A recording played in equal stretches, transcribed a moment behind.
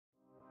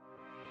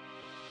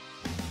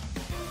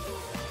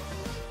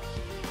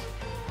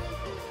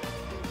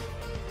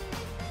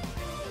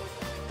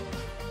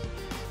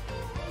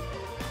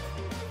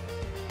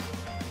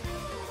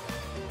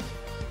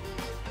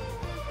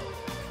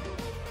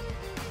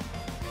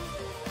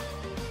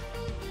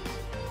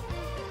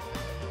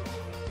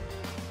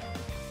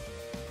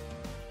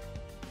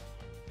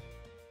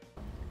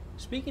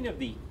speaking of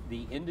the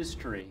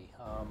industry,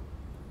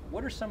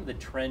 what are some of the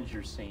trends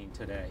you're seeing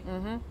today?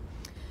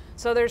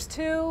 So there's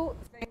two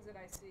things that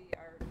I see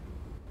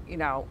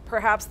are,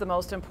 perhaps the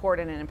most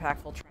important and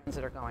impactful trends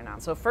that are going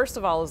on. So first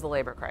of all is the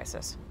labor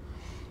crisis.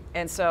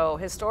 And so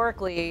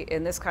historically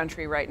in this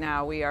country right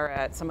now, we are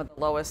at some of the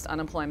lowest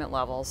unemployment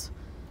levels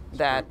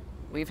that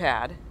we've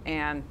had,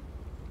 and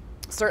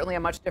certainly a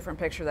much different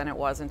picture than it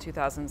was in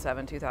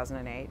 2007,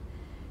 2008.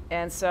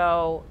 And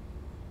so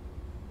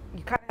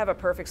you kind of have a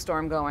perfect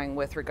storm going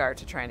with regard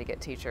to trying to get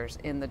teachers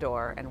in the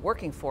door and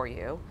working for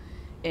you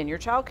in your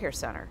child care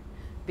center,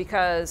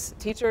 because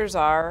teachers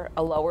are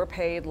a lower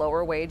paid,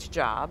 lower wage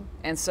job.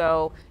 And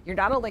so you're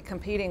not only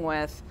competing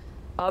with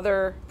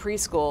other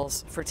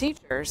preschools for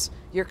teachers,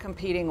 you're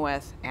competing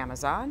with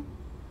Amazon,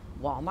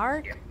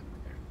 Walmart,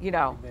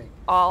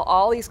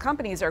 all these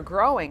companies are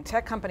growing,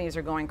 tech companies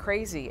are going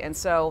crazy. And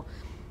so,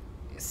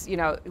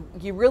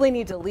 you really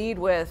need to lead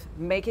with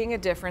making a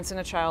difference in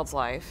a child's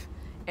life,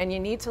 and you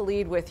need to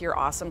lead with your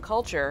awesome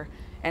culture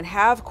and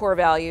have core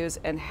values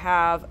and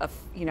have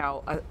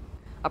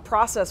a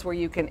process where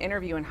you can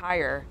interview and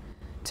hire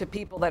to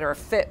people that are a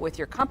fit with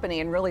your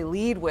company and really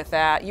lead with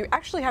that. You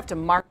actually have to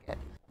market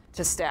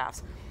to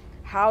staffs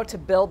how to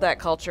build that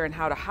culture and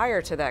how to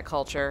hire to that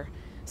culture,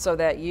 so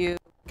that you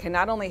can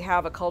not only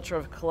have a culture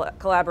of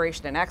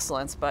collaboration and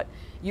excellence, but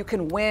you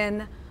can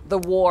win the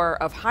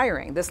war of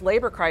hiring. This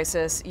labor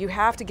crisis, you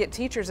have to get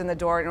teachers in the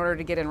door in order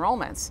to get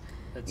enrollments.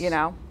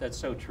 That's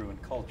so true, and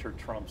culture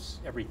trumps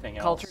everything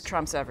else. Culture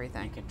trumps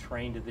everything. You can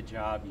train to the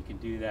job, you can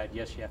do that.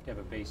 Yes, you have to have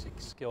a basic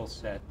skill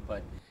set,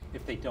 but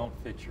if they don't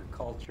fit your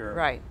culture,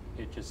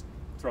 it just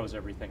throws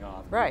everything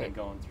off. Right. We've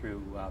been going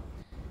through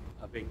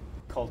a big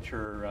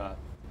culture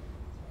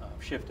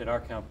shift at our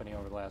company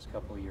over the last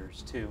couple of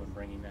years too, and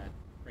bringing that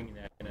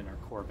in our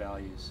core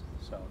values.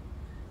 So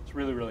it's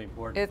really, really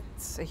important.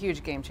 It's a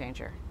huge game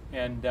changer.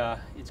 And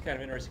it's kind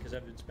of interesting because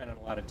I've been spending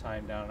a lot of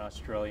time down in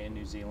Australia and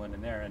New Zealand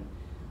and there, and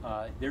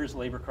there's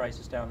labor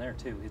crisis down there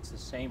too. It's the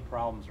same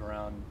problems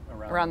around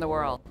the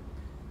world.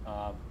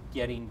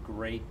 Getting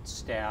great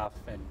staff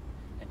and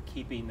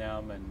keeping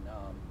them and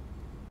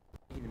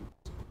making them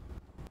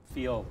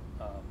feel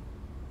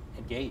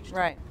engaged.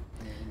 Right.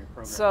 In your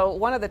program. So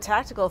one of the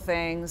tactical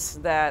things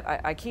that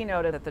I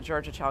keynoted at the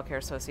Georgia ChildCare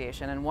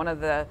Association, and one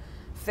of the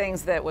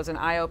things that was an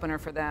eye-opener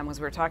for them was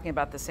we were talking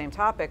about the same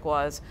topic,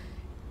 was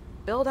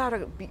build out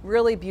a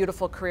really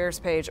beautiful careers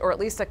page, or at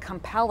least a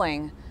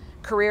compelling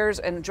careers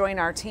and join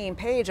our team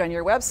page on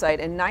your website.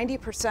 And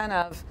 90%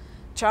 of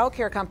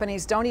childcare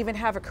companies don't even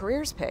have a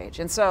careers page.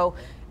 And so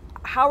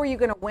how are you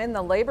going to win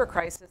the labor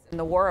crisis and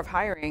the war of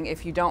hiring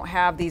if you don't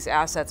have these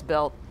assets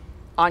built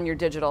on your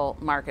digital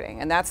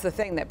marketing? And that's the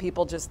thing, that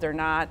people they're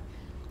not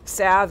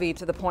savvy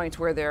to the point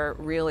where they're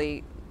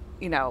really,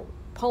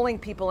 pulling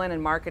people in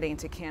and marketing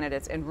to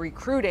candidates and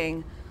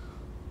recruiting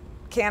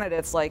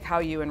candidates like how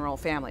you enroll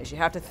families. You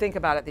have to think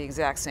about it the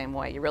exact same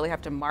way. You really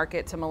have to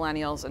market to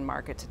millennials and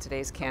market to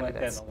today's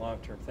candidates. I like that in the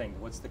long-term thing.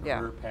 What's the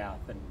career path,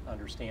 and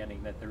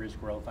understanding that there is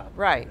growth opportunity.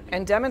 Right,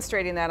 and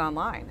demonstrating that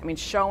online. I mean,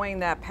 showing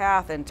that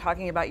path and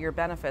talking about your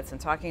benefits and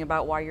talking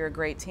about why you're a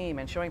great team,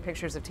 and showing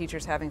pictures of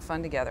teachers having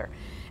fun together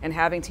and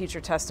having teacher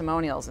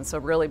testimonials. And so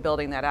really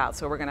building that out.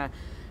 So we're going to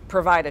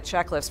provide a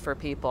checklist for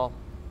people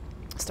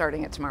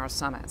starting at tomorrow's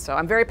summit. So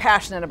I'm very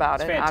passionate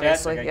about it,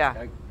 fantastic. obviously.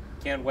 I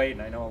can't wait,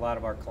 and I know a lot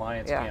of our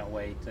clients can't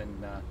wait,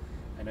 and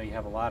I know you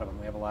have a lot of them.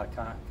 We have a lot of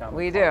common clients.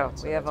 We do.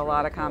 So we have a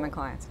lot of common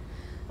clients.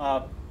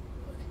 How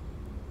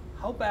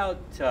about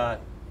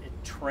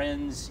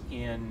trends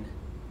in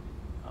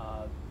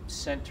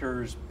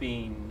centers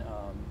being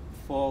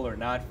full or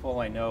not full?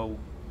 I know,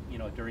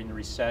 during the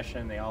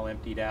recession, they all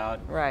emptied out.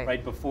 Right.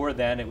 Right before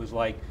then, it was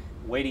like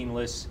waiting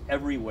lists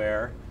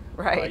everywhere.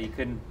 Right. You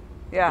couldn't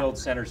build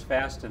centers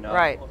fast enough.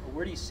 Right.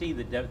 Where do you see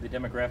the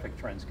demographic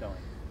trends going?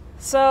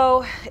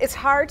 So it's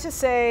hard to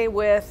say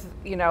with,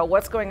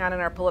 what's going on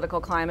in our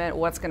political climate,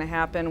 what's going to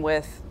happen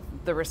with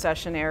the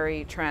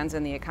recessionary trends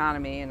in the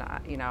economy, and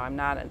I'm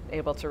not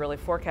able to really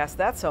forecast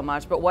that so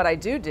much. But what I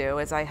do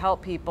is I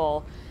help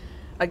people,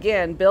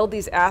 again, build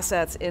these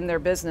assets in their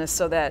business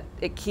so that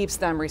it keeps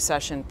them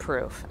recession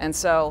proof. And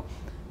so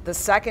the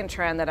second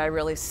trend that I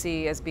really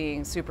see as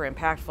being super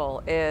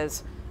impactful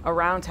is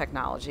around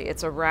technology.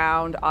 It's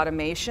around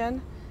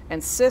automation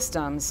and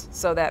systems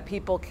so that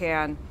people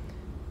can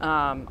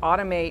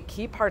automate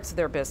key parts of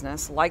their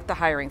business, like the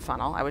hiring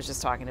funnel I was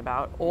just talking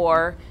about,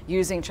 or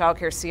using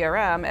ChildCare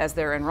CRM as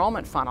their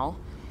enrollment funnel,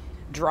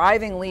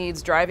 driving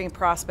leads, driving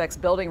prospects,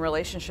 building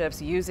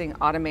relationships using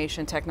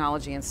automation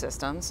technology and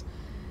systems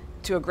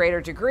to a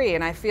greater degree.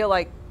 And I feel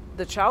like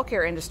the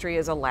childcare industry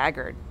is a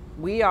laggard.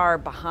 We are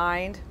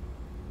behind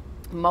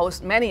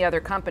many other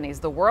companies.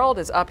 The world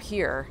is up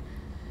here,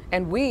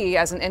 and we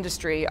as an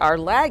industry are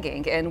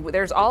lagging, and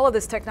there's all of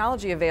this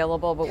technology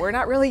available, but we're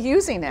not really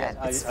using it.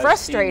 It's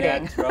frustrating.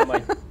 I've seen that throughout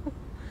my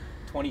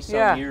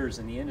 20-some years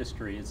in the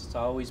industry. It's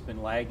always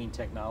been lagging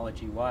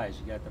technology-wise.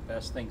 You got the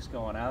best things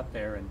going out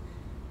there, and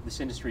this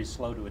industry is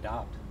slow to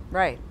adopt.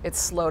 Right, it's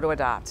slow to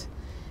adopt.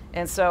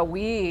 And so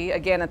we,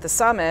 again at the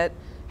summit,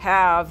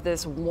 have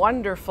this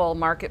wonderful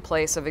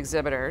marketplace of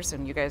exhibitors,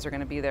 and you guys are going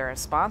to be there as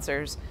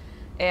sponsors.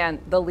 And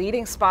the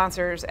leading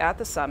sponsors at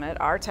the summit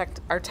are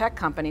tech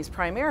companies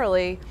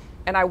primarily,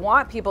 and I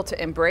want people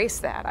to embrace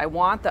that. I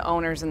want the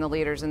owners and the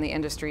leaders in the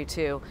industry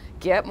to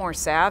get more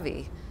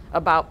savvy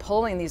about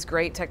pulling these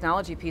great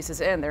technology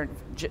pieces in. They're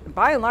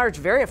by and large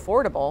very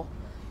affordable,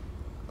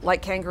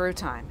 like Kangaroo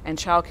Time and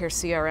ChildCare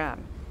CRM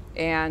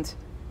and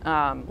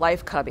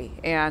Life Cubby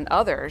and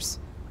others.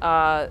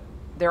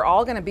 They're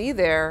all going to be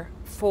there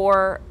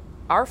for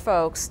our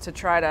folks to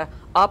try to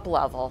up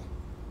level,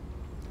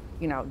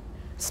 you know,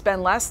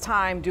 spend less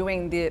time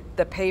doing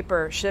the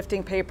paper,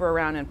 shifting paper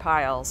around in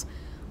piles,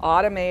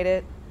 automate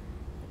it,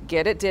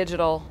 get it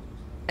digital,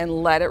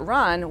 and let it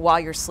run while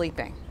you're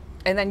sleeping.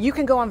 And then you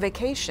can go on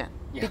vacation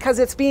because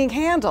it's being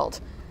handled.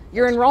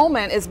 Your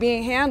enrollment is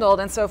being handled,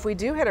 and so if we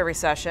do hit a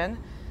recession,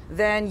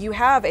 then you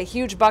have a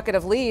huge bucket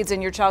of leads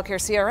in your ChildCare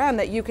CRM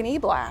that you can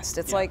e-blast.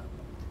 It's like...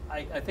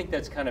 I think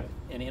that's kind of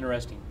an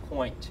interesting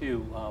point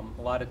too.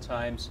 A lot of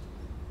times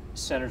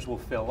centers will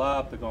fill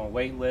up, they're going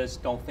wait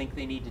list, don't think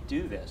they need to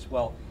do this.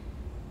 Well,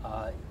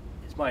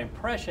 it's my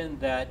impression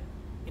that,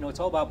 you know, it's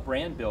all about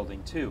brand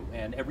building too,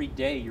 and every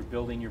day you're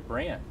building your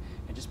brand.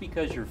 And just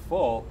because you're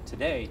full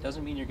today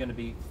doesn't mean you're going to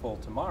be full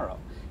tomorrow.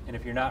 And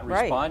if you're not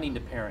responding to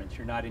parents,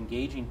 you're not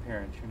engaging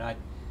parents, you're not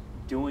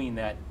doing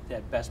that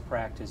best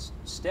practice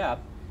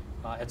step,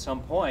 at some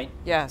point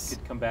it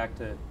could come back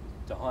to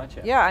haunt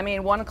you. Yeah, I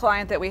mean, one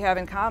client that we have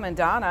in common,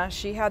 Donna,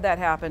 she had that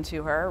happen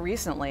to her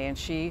recently, and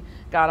she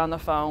got on the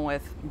phone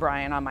with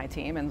Brian on my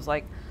team and was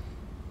like,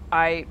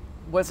 I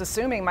was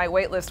assuming my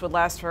wait list would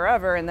last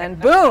forever, and then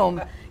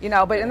boom, you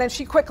know, and then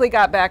she quickly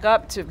got back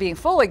up to being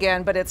full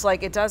again, but it's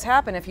like, it does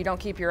happen if you don't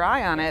keep your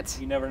eye on it.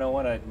 You never know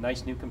when a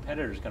nice new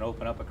competitor is going to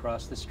open up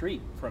across the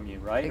street from you,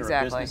 right?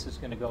 Exactly. Or a business is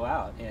going to go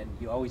out, and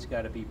you always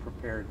got to be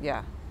prepared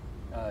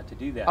to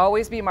do that.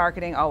 Always be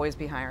marketing, always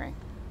be hiring.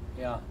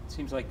 Yeah, it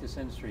seems like this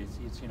industry,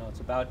 it's you know, it's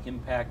about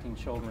impacting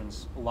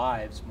children's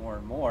lives more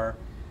and more,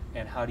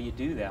 and how do you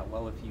do that?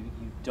 Well, if you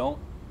don't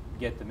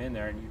get them in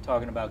there, and you're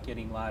talking about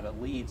getting a lot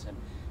of leads and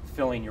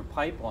filling your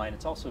pipeline,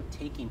 it's also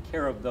taking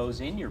care of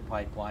those in your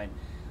pipeline.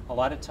 A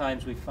lot of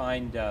times we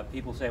find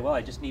people say, well,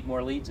 I just need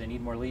more leads, I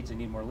need more leads, I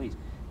need more leads.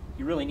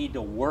 You really need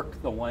to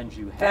work the ones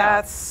you have.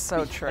 That's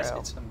so true.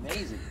 It's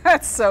amazing.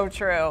 That's so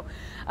true.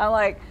 I'm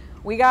like,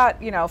 we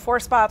got, you know, 4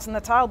 spots in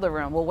the toddler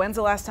room. Well, when's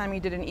the last time you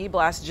did an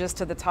e-blast just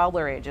to the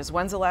toddler ages?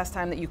 When's the last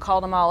time that you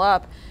called them all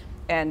up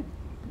and,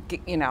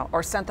 you know,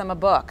 or sent them a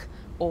book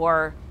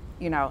or,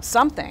 you know,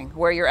 something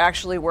where you're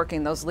actually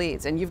working those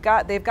leads? And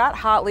they've got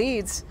hot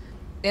leads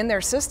in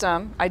their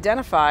system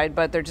identified,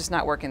 but they're just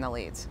not working the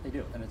leads. They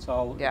do, and it's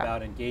all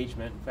about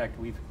engagement. In fact,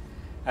 we've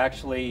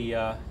actually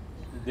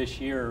this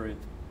year we've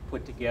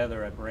put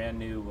together a brand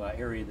new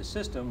area of the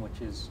system, which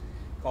is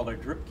called our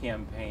drip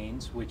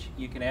campaigns, which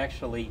you can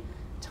actually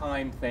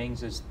time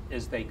things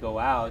as they go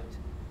out.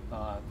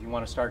 If you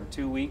want to start in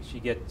 2 weeks, you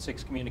get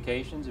 6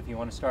 communications. If you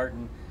want to start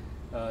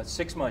in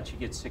 6 months, you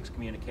get 6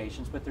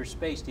 communications, but they're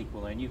spaced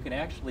equally, and you can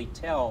actually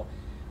tell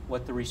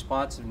what the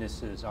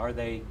responsiveness is. Are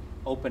they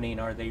opening,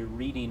 are they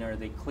reading, are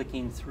they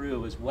clicking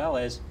through, as well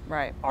as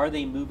are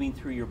they moving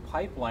through your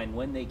pipeline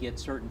when they get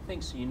certain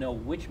things, so you know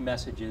which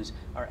messages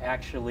are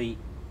actually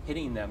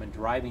hitting them and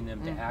driving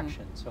them to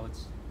action. So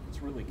it's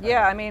really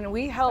I mean,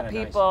 we help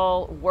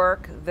people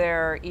work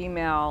their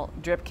email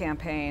drip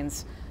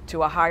campaigns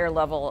to a higher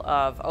level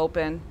of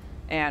open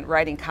and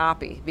writing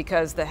copy,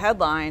 because the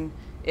headline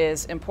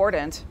is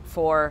important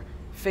for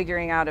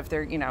figuring out if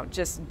they're, you know,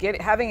 just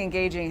having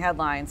engaging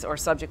headlines or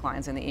subject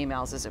lines in the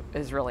emails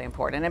is really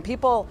important. And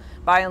people,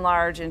 by and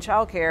large, in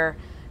childcare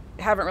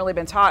haven't really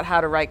been taught how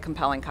to write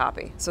compelling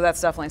copy. So that's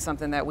definitely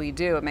something that we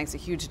do. It makes a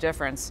huge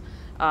difference.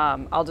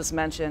 I'll just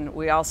mention,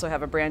 we also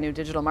have a brand new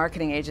digital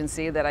marketing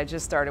agency that I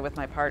just started with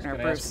my partner,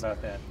 Bruce. Ask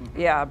about that.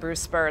 Yeah,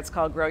 Bruce Spur. It's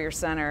called Grow Your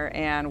Center,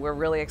 and we're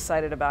really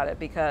excited about it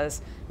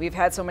because we've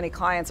had so many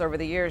clients over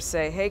the years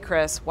say, hey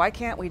Chris, why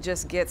can't we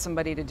just get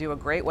somebody to do a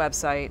great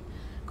website,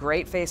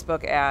 great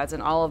Facebook ads,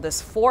 and all of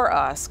this for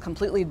us,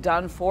 completely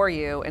done for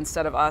you,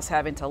 instead of us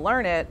having to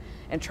learn it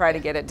and try to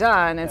get it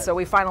done. And so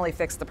we finally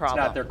fixed the problem.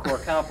 It's not their core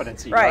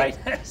competency, right?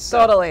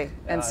 So, totally.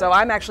 And so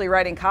I'm actually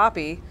writing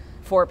copy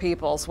for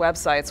people's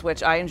websites,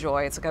 which I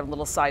enjoy. It's like a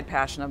little side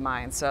passion of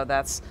mine. So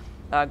that's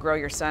Grow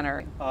Your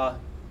Center.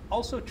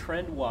 Also,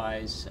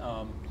 trend-wise,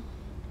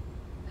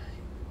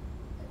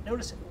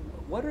 notice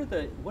what are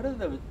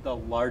the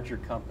larger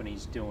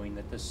companies doing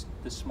that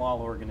the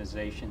small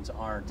organizations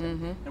aren't,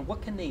 and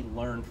what can they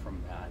learn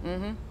from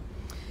that?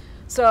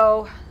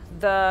 So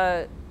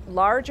the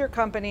larger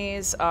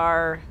companies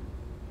are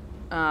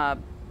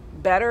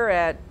better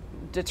at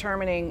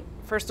determining,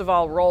 first of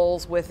all,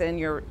 roles within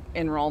your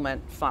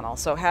enrollment funnel.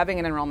 So having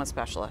an enrollment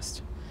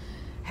specialist,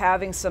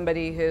 having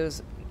somebody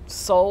whose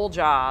sole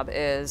job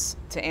is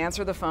to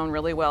answer the phone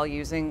really well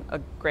using a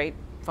great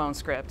phone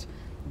script,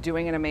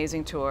 doing an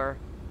amazing tour,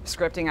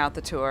 scripting out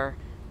the tour,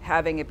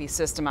 having it be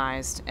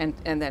systemized,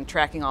 and then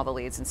tracking all the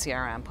leads in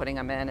CRM, putting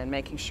them in and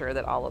making sure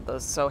that all of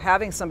those, so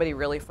having somebody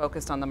really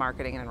focused on the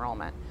marketing and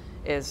enrollment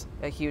is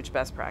a huge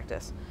best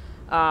practice.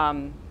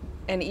 And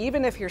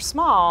even if you're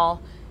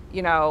small,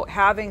 you know,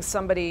 having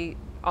somebody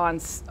on,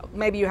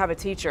 maybe you have a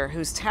teacher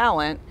whose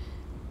talent,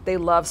 they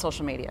love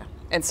social media.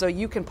 And so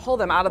you can pull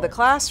them out of the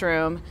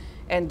classroom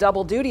and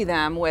double duty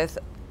them with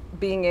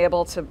being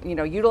able to, you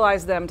know,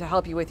 utilize them to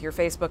help you with your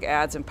Facebook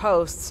ads and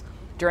posts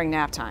during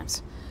nap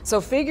times.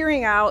 So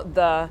figuring out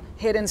the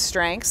hidden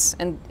strengths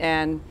and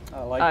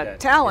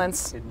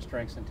talents. Hidden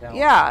strengths and talents.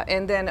 Yeah,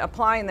 and then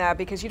applying that,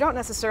 because you don't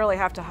necessarily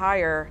have to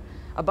hire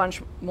a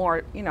bunch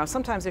more, you know,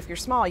 sometimes if you're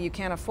small, you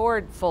can't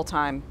afford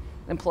full-time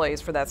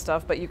employees for that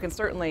stuff, but you can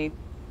certainly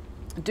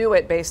do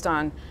it based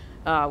on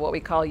what we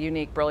call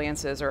unique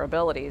brilliances or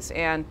abilities.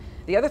 And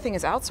the other thing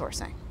is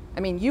outsourcing. I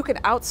mean, you can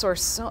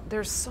outsource,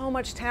 there's so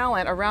much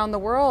talent around the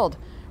world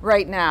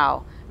right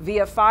now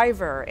via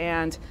Fiverr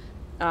and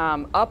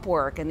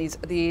Upwork and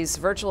these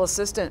virtual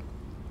assistant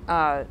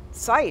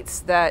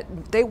sites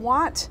that they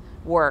want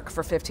work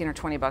for 15 or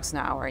 20 bucks an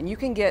hour. And you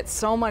can get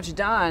so much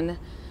done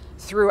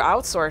through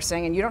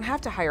outsourcing, and you don't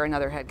have to hire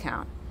another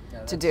headcount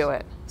to do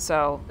it.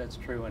 So that's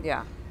true. And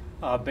yeah.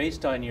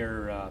 Based on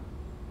your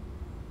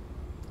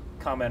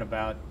comment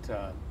about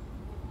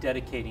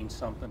dedicating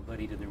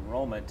somebody to the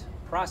enrollment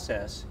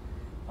process,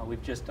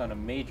 we've just done a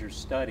major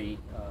study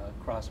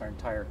across our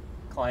entire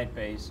client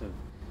base of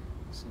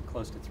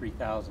close to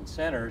 3,000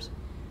 centers,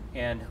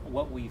 and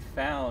what we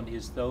found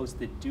is those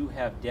that do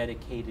have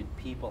dedicated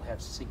people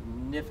have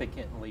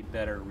significantly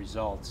better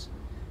results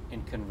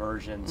in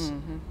conversions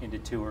into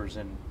tours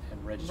and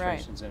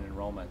registrations and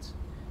enrollments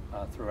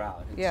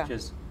throughout.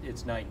 It's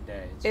it's night and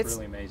day. It's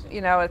really amazing. You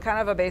know, kind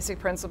of a basic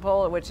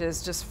principle, which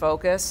is just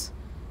focus.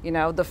 You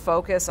know, the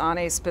focus on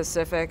a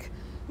specific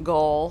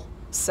goal,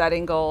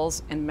 setting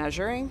goals and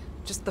measuring.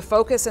 Just the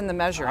focus and the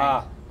measuring.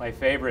 Ah, my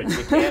favorite.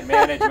 You can't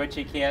manage what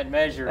you can't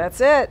measure. That's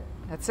it.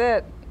 That's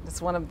it.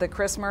 It's one of the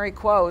Chris Murray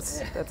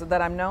quotes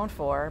that I'm known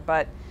for.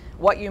 But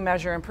what you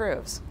measure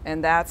improves,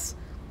 and that's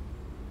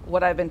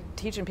what I've been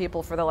teaching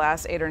people for the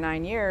last 8 or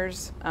 9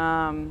 years.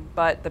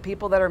 But the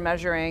people that are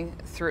measuring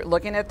through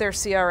looking at their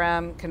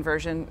CRM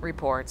conversion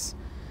reports,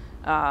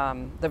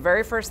 the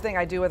very first thing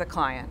I do with a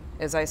client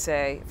is I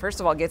say, first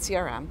of all, get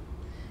CRM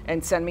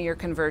and send me your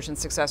conversion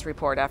success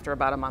report after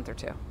about a month or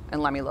two,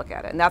 and let me look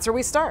at it. And that's where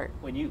we start.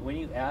 When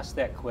you ask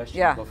that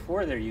question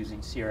before they're using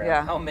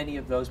CRM, how many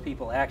of those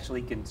people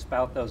actually can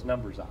spout those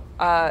numbers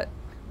off?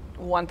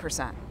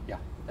 1%. Yeah.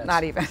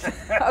 Not even.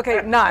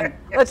 Okay, none.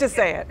 Let's just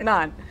say it,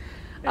 none.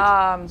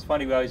 It's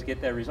funny, we always get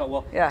that result.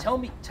 Well,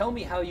 tell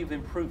me how you've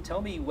improved. Tell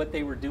me what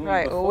they were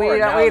doing before. We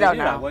don't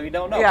know. Well, we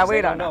don't know. Yeah,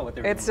 we don't know what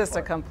they were doing It's just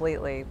before. a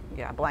completely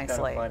blank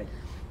slate. Funny.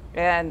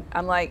 And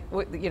I'm like,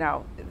 you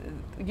know,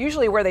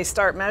 usually where they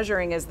start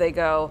measuring is they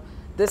go,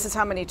 this is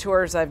how many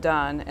tours I've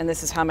done, and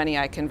this is how many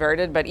I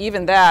converted. But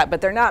even that,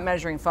 but they're not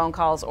measuring phone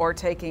calls or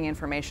taking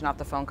information off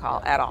the phone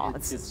call at all.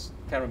 It's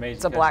kind of amazing.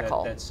 It's a black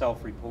hole. That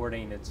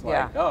self-reporting, it's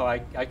like, oh, I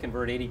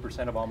convert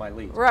 80% of all my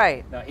leads.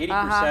 Right. Now,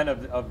 80%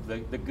 of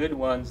the good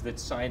ones that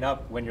sign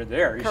up when you're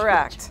there.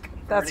 Correct.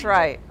 That's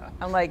right.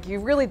 I'm like, you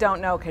really don't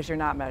know because you're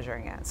not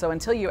measuring it. So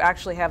until you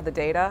actually have the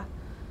data,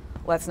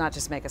 let's not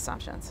just make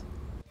assumptions.